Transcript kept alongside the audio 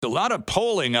A lot of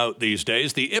polling out these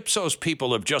days. The Ipsos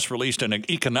people have just released an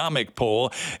economic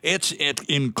poll. It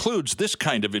includes this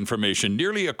kind of information.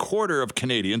 Nearly a quarter of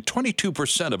Canadians,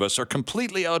 22% of us, are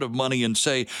completely out of money and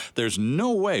say there's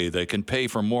no way they can pay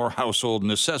for more household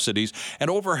necessities. And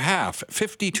over half,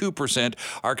 52%,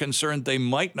 are concerned they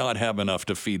might not have enough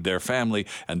to feed their family.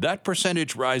 And that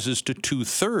percentage rises to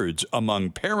 2/3 among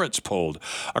parents polled.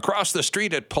 Across the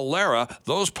street at Polara,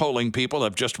 those polling people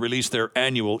have just released their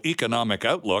annual economic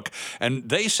outlook. And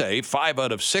they say 5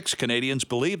 out of 6 Canadians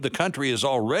believe the country is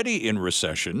already in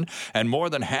recession, and more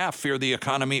than half fear the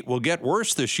economy will get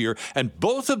worse this year. And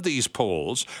both of these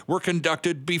polls were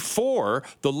conducted before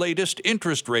the latest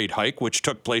interest rate hike, which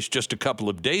took place just a couple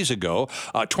of days ago,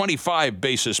 25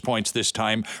 basis points this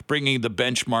time, bringing the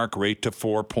benchmark rate to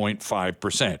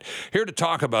 4.5%. Here to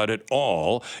talk about it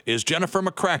all is Jennifer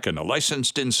McCracken, a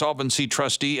licensed insolvency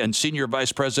trustee and senior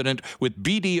vice president with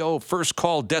BDO First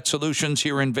Call Debt Solutions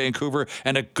here in Vancouver,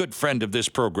 and a good friend of this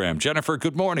program. Jennifer,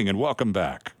 good morning and welcome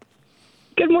back.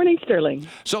 Good morning, Sterling.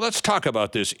 So let's talk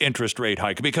about this interest rate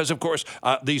hike, because, of course,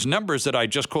 these numbers that I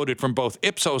just quoted from both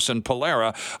Ipsos and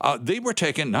Polara, they were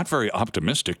taken, not very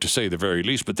optimistic to say the very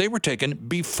least, but they were taken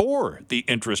before the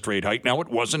interest rate hike. Now, it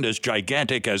wasn't as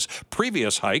gigantic as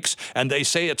previous hikes, and they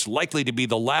say it's likely to be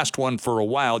the last one for a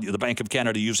while. The Bank of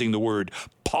Canada using the word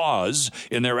pause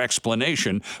in their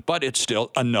explanation, but it's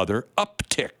still another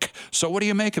uptick. So what do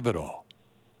you make of it all?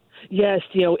 Yes,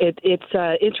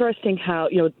 it's interesting how,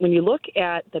 when you look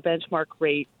at the benchmark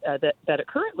rate that it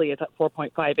currently is at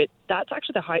 4.5, that's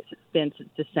actually the highest it's been since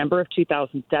December of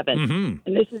 2007. Mm-hmm.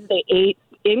 And this is the 8th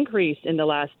increase in the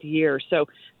last year. So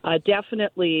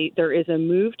definitely there is a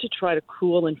move to try to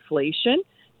cool inflation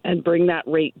and bring that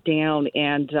rate down.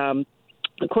 And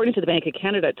according to the Bank of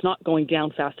Canada, it's not going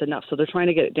down fast enough. So they're trying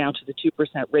to get it down to the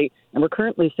 2% rate, and we're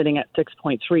currently sitting at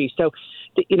 6.3. So,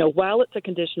 while it's a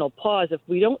conditional pause, if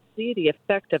we don't see the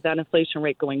effect of that inflation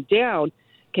rate going down,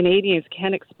 Canadians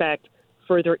can expect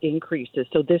further increases.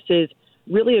 So this is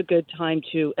really a good time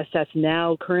to assess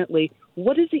now, currently,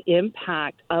 what is the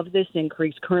impact of this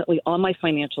increase currently on my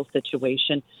financial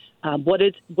situation? What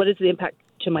is the impact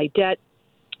to my debt?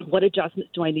 What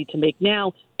adjustments do I need to make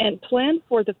now? And plan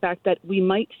for the fact that we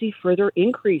might see further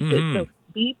increases. Mm-hmm. So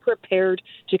be prepared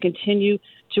to continue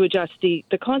to adjust. The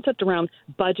concept around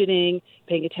budgeting,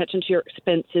 paying attention to your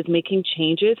expenses, making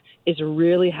changes is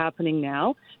really happening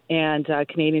now. And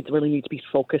Canadians really need to be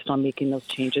focused on making those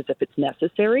changes if it's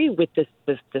necessary with this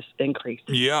increase.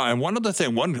 Yeah, and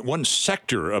one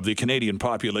sector of the Canadian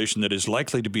population that is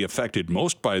likely to be affected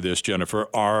most by this, Jennifer,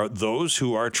 are those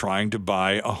who are trying to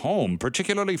buy a home,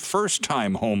 particularly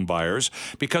first-time home buyers,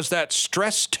 because that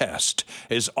stress test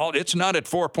it's not at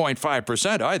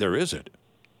 4.5% either, is it?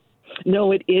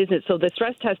 No, it isn't. So the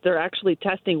stress test, they're actually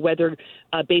testing whether,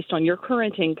 based on your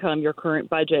current income, your current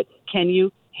budget, can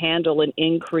you handle an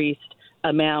increased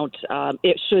amount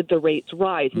should the rates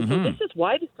rise. And so this is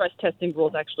why the stress testing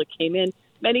rules actually came in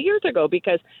many years ago,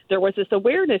 because there was this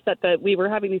awareness that we were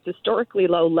having these historically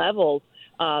low levels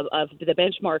of the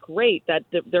benchmark rate, that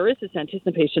there is this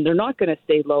anticipation they're not going to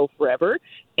stay low forever.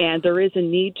 And there is a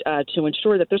need to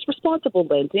ensure that there's responsible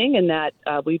lending, and that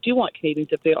we do want Canadians,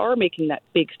 if they are making that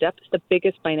big step, it's the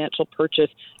biggest financial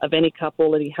purchase of any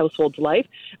couple, any household's life,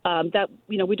 that,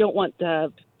 we don't want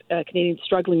Canadians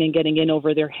struggling and getting in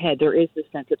over their head. There is this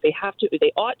sense that they ought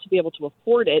to be able to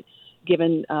afford it,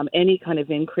 given any kind of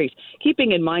increase.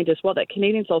 Keeping in mind as well that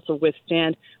Canadians also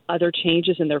withstand other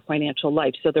changes in their financial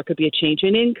life. So there could be a change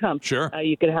in income. Sure.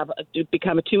 You could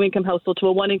become a 2-income household to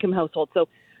a 1-income household. So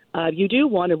you do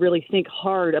want to really think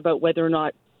hard about whether or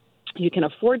not you can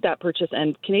afford that purchase.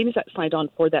 And Canadians that signed on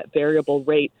for that variable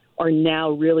rate are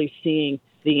now really seeing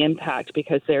the impact,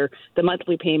 because the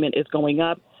monthly payment is going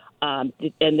up. And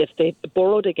if they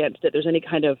borrowed against it, there's any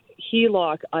kind of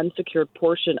HELOC unsecured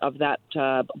portion of that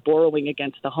borrowing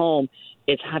against the home,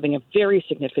 it's having a very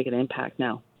significant impact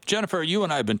now. Jennifer, you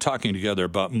and I have been talking together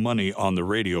about money on the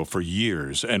radio for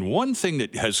years, and one thing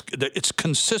that it's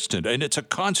consistent and it's a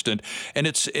constant, and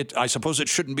I suppose it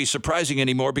shouldn't be surprising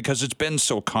anymore because it's been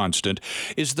so constant,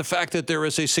 is the fact that there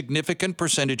is a significant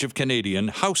percentage of Canadian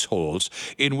households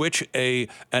in which an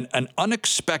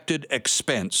unexpected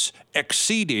expense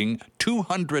exceeding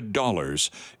 $200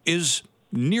 is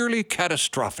nearly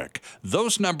catastrophic.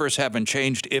 Those numbers haven't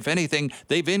changed. If anything,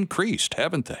 they've increased,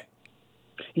 haven't they?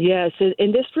 Yes,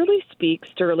 and this really speaks,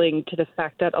 Sterling, to the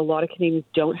fact that a lot of Canadians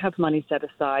don't have money set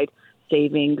aside,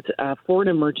 savings for an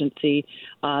emergency.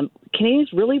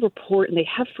 Canadians really report, and they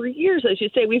have for years, as you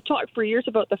say, we've talked for years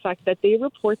about the fact that they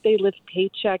report they live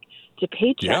paycheck to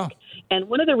paycheck. Yeah. And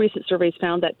one of the recent surveys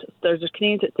found that there's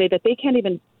Canadians that say that they can't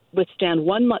even withstand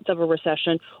 1 month of a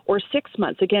recession or 6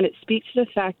 months. Again, it speaks to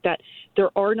the fact that there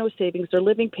are no savings. They're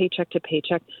living paycheck to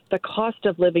paycheck. The cost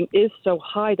of living is so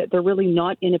high that they're really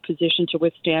not in a position to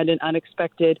withstand an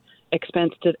unexpected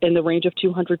expense in the range of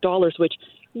 $200, which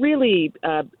really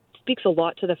speaks a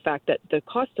lot to the fact that the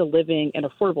cost of living and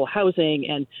affordable housing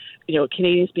and,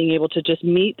 Canadians being able to just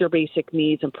meet their basic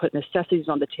needs and put necessities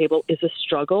on the table is a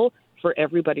struggle for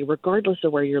everybody, regardless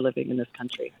of where you're living in this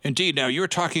country. Indeed. Now, you're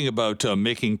talking about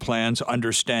making plans,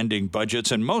 understanding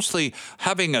budgets, and mostly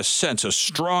having a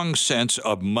strong sense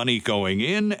of money going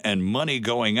in and money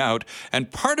going out.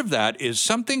 And part of that is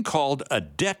something called a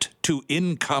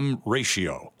debt-to-income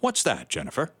ratio. What's that,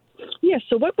 Jennifer? Yes,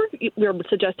 so what we're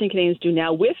suggesting Canadians do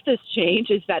now with this change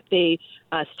is that they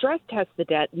stress test the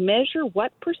debt, measure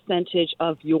what percentage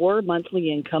of your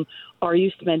monthly income are you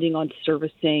spending on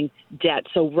servicing debt.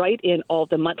 So write in all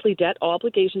the monthly debt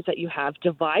obligations that you have,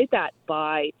 divide that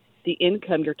by the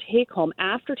income, your take-home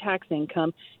after-tax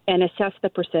income, and assess the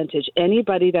percentage.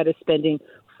 Anybody that is spending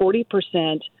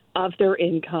 40% of their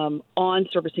income on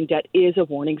servicing debt is a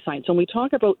warning sign. So when we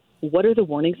talk about what are the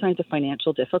warning signs of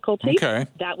financial difficulty,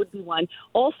 that would be one.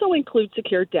 Also include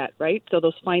secured debt, right? So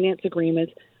those finance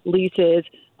agreements, leases.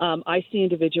 I see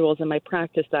individuals in my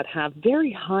practice that have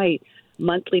very high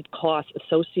monthly costs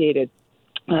associated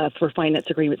for finance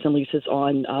agreements and leases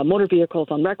on motor vehicles,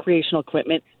 on recreational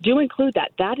equipment. Do include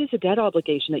that. That is a debt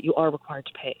obligation that you are required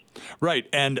to pay. Right.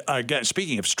 And again,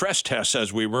 speaking of stress tests,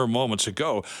 as we were moments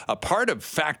ago, a part of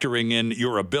factoring in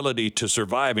your ability to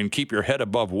survive and keep your head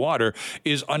above water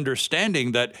is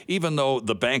understanding that even though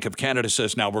the Bank of Canada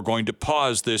says now we're going to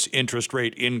pause this interest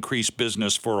rate increase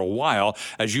business for a while,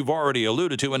 as you've already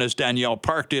alluded to, and as Danielle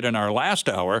Park did in our last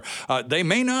hour, they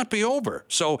may not be over.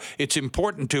 So it's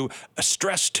important to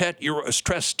stress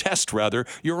test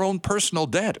your own personal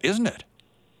debt, isn't it?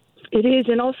 It is,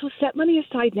 and also set money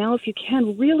aside now if you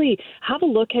can. Really have a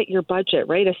look at your budget,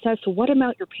 right? Assess what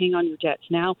amount you're paying on your debts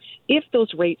now. If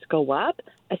those rates go up,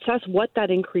 assess what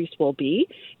that increase will be.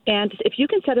 And if you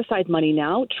can set aside money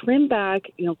now, trim back,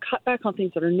 cut back on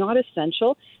things that are not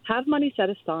essential. Have money set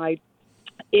aside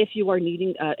if you are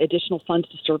needing additional funds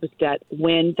to service debt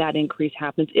when that increase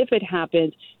happens. If it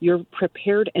happens, you're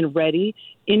prepared and ready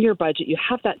in your budget. You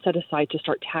have that set aside to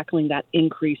start tackling that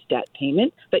increased debt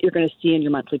payment that you're going to see in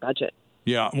your monthly budget.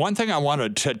 Yeah, one thing I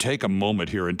wanted to take a moment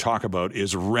here and talk about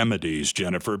is remedies,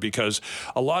 Jennifer, because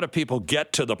a lot of people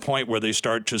get to the point where they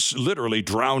start just literally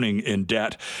drowning in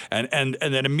debt, and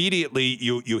then immediately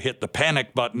you hit the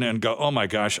panic button and go, oh my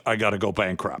gosh, I got to go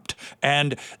bankrupt.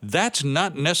 And that's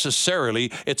not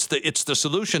necessarily, it's the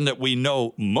solution that we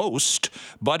know most,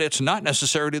 but it's not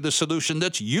necessarily the solution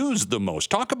that's used the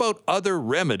most. Talk about other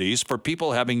remedies for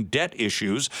people having debt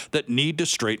issues that need to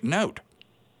straighten out.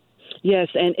 Yes,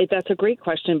 and that's a great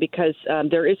question because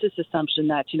there is this assumption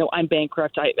that, I'm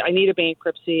bankrupt, I need a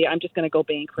bankruptcy, I'm just going to go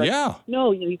bankrupt. Yeah.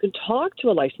 No, you can talk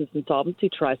to a licensed insolvency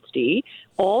trustee.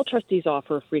 All trustees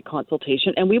offer a free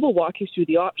consultation, and we will walk you through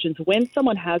the options. When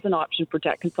someone has an option for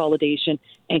debt consolidation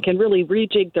and can really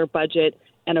rejig their budget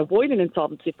and avoid an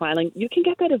insolvency filing, you can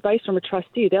get that advice from a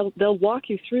trustee. They'll walk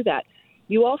you through that.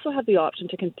 You also have the option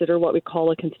to consider what we call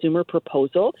a consumer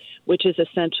proposal, which is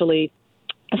essentially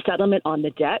a settlement on the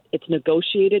debt. It's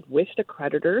negotiated with the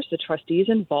creditors, the trustees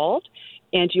involved,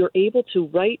 and you're able to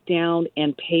write down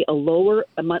and pay a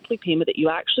monthly payment that you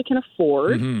actually can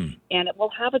afford, and it will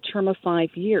have a term of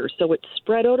 5 years. So it's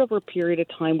spread out over a period of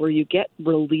time where you get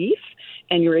relief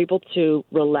and you're able to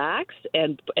relax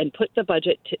and put the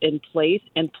budget in place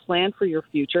and plan for your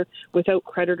future without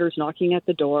creditors knocking at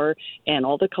the door and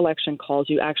all the collection calls.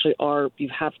 You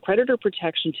have creditor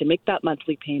protection to make that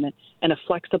monthly payment and a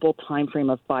flexible time frame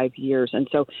of 5 years. And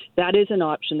so that is an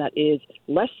option that is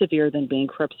less severe than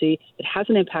bankruptcy. It has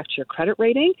an impact to your credit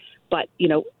rating, but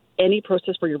any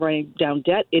process where you're writing down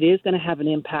debt, it is going to have an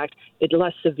impact. It's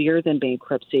less severe than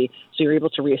bankruptcy, so you're able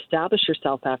to reestablish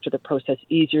yourself after the process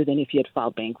easier than if you had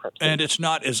filed bankruptcy. And it's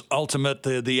not as ultimate,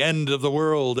 the end of the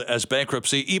world as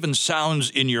bankruptcy even sounds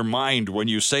in your mind when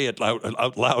you say it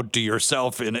out loud to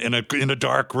yourself in a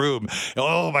dark room.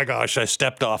 Oh my gosh, I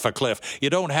stepped off a cliff.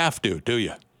 You don't have to, do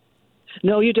you?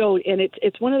 No, you don't. And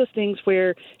it's one of those things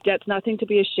where debt's nothing to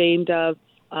be ashamed of.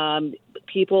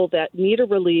 People that need a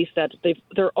relief, that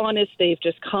they're honest, they've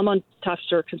just come on tough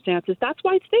circumstances. That's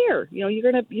why it's there.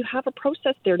 You have a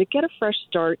process there to get a fresh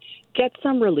start, get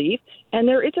some relief, and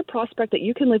there is a prospect that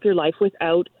you can live your life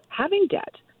without having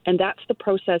debt. And that's the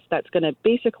process that's going to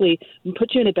basically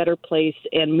put you in a better place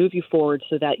and move you forward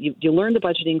so that you learn the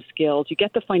budgeting skills, you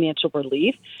get the financial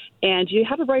relief, and you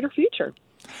have a brighter future.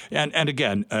 And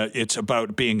again, it's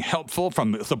about being helpful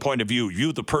from the point of view,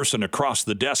 you, the person across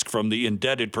the desk from the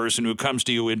indebted person who comes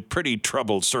to you in pretty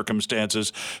troubled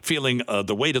circumstances, feeling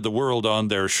the weight of the world on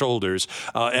their shoulders.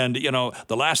 And,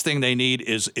 the last thing they need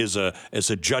is a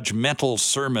judgmental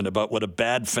sermon about what a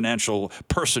bad financial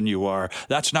person you are.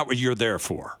 That's not what you're there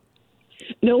for.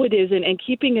 No, it isn't. And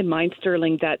keeping in mind,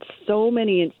 Sterling, that so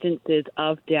many instances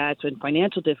of debt and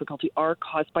financial difficulty are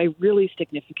caused by really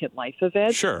significant life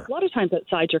events. Sure. A lot of times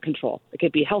outside your control. It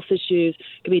could be health issues,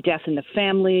 it could be death in the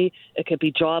family, it could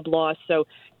be job loss. So,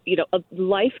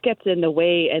 life gets in the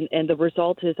way, and the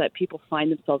result is that people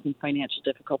find themselves in financial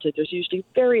difficulty. There's usually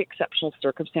very exceptional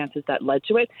circumstances that led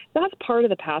to it. That's part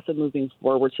of the path of moving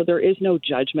forward. So there is no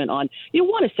judgment on, you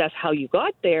want to assess how you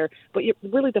got there, but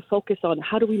really the focus on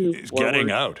how do we move forward. Getting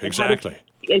out, exactly.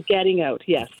 Getting out,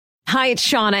 yes. Hi, it's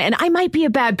Shauna, and I might be a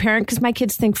bad parent because my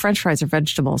kids think French fries are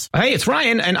vegetables. Hey, it's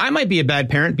Ryan, and I might be a bad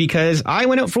parent because I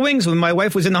went out for wings when my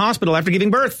wife was in the hospital after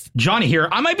giving birth. Johnny here.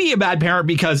 I might be a bad parent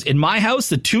because in my house,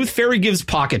 the tooth fairy gives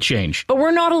pocket change. But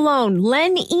we're not alone.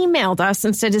 Len emailed us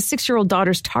and said his 6-year-old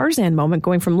daughter's Tarzan moment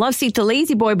going from love seat to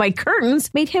lazy boy by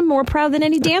curtains made him more proud than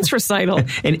any dance recital.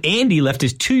 And Andy left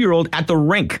his 2-year-old at the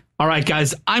rink. All right,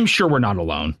 guys, I'm sure we're not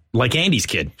alone. Like Andy's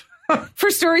kid. For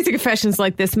stories and confessions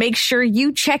like this, make sure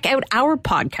you check out our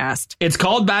podcast. It's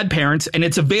called Bad Parents, and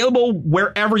it's available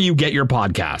wherever you get your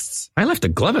podcasts. I left a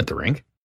glove at the rink.